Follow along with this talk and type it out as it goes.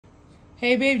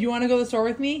Hey, babe, do you want to go to the store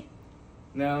with me?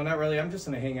 No, not really. I'm just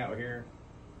gonna hang out here.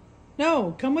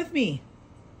 No, come with me.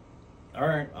 All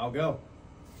right, I'll go.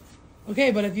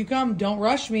 Okay, but if you come, don't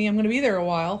rush me. I'm going to be there a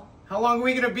while. How long are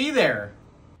we gonna be there?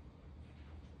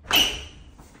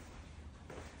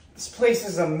 This place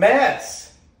is a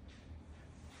mess.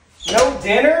 No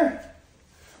dinner?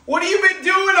 What have you been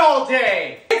doing all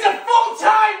day? It's a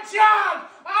full-time job!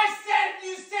 I said if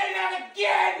you say that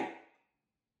again!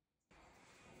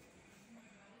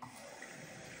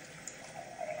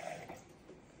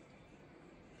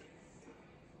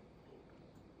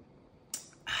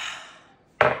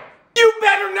 You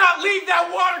better not leave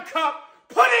that water cup!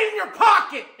 Put it in your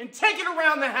pocket and take it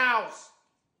around the house!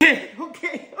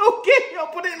 Okay, I'll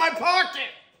put it in my pocket!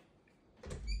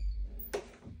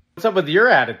 What's up with your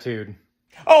attitude?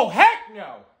 Oh, heck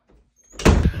no!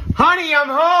 Honey, I'm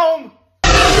home!